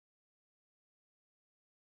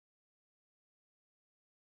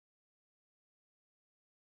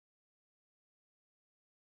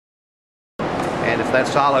that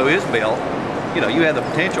silo is built, you know, you have the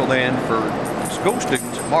potential then for school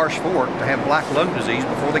students at Marsh Fork to have black lung disease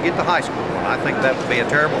before they get to high school. And I think that would be a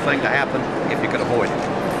terrible thing to happen if you could avoid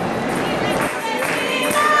it.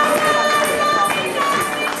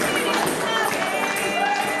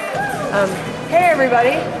 Hey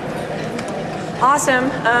everybody. Awesome.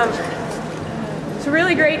 It's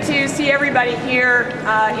really great to see everybody here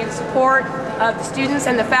in support of the students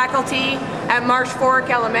and the faculty at Marsh Fork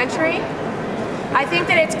Elementary. I think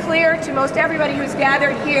that it's clear to most everybody who's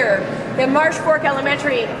gathered here that Marsh Fork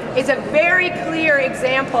Elementary is a very clear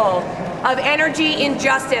example of energy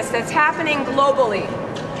injustice that's happening globally.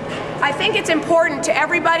 I think it's important to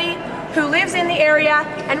everybody who lives in the area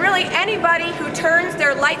and really anybody who turns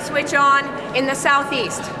their light switch on in the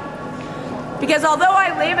southeast. Because although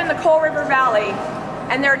I live in the Coal River Valley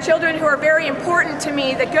and there are children who are very important to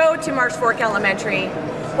me that go to Marsh Fork Elementary,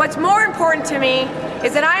 what's more important to me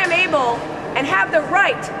is that I am able and have the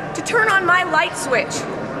right to turn on my light switch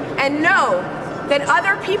and know that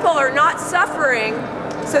other people are not suffering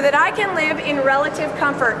so that I can live in relative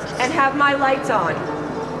comfort and have my lights on.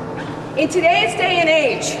 In today's day and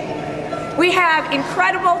age, we have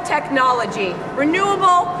incredible technology,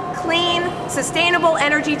 renewable, clean, sustainable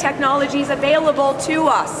energy technologies available to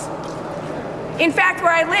us. In fact,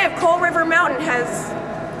 where I live, Coal River Mountain has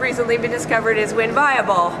recently been discovered as wind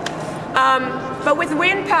viable. But with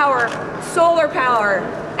wind power, solar power,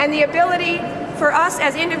 and the ability for us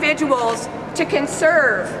as individuals to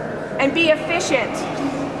conserve and be efficient,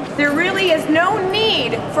 there really is no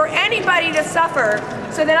need for anybody to suffer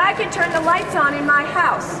so that I can turn the lights on in my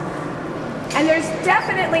house. And there's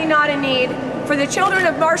definitely not a need for the children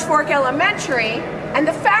of Marsh Fork Elementary and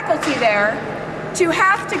the faculty there to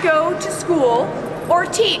have to go to school or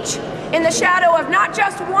teach in the shadow of not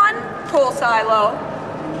just one coal silo,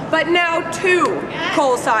 but now 2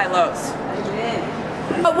 coal silos.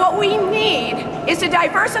 But what we need is to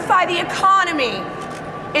diversify the economy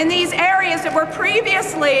in these areas that were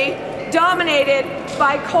previously dominated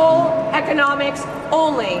by coal economics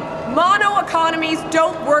only. Mono economies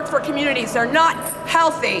don't work for communities. They're not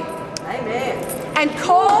healthy. Amen. And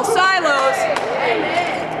coal silos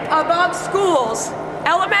above schools,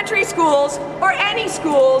 elementary schools, or any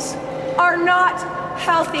schools are not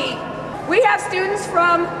healthy. We have students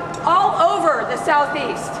from all over the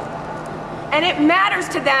southeast, and it matters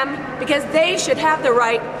to them because they should have the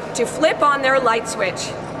right to flip on their light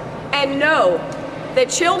switch and know that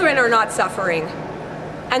children are not suffering,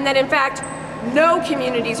 and that in fact no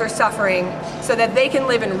communities are suffering, so that they can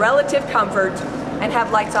live in relative comfort and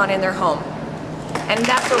have lights on in their home. And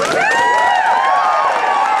that's what we're doing.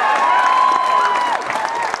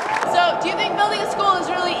 So, do you think building a school is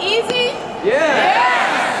really easy?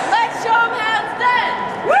 Yeah! Let's show them how it's done!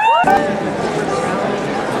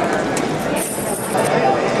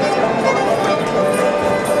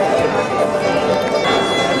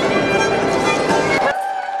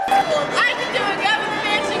 I can do it, Governor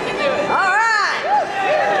Manchin can do it! All right!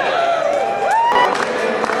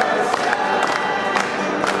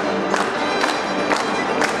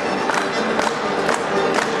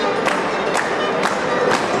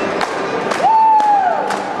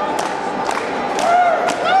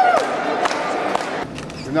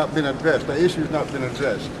 Not been addressed. The issue's not been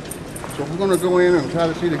addressed. So we're going to go in and try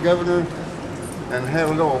to see the governor and have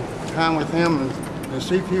a little time with him and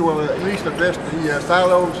see if he will at least address the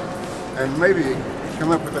silos and maybe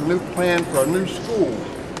come up with a new plan for a new school.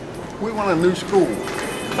 We want a new school.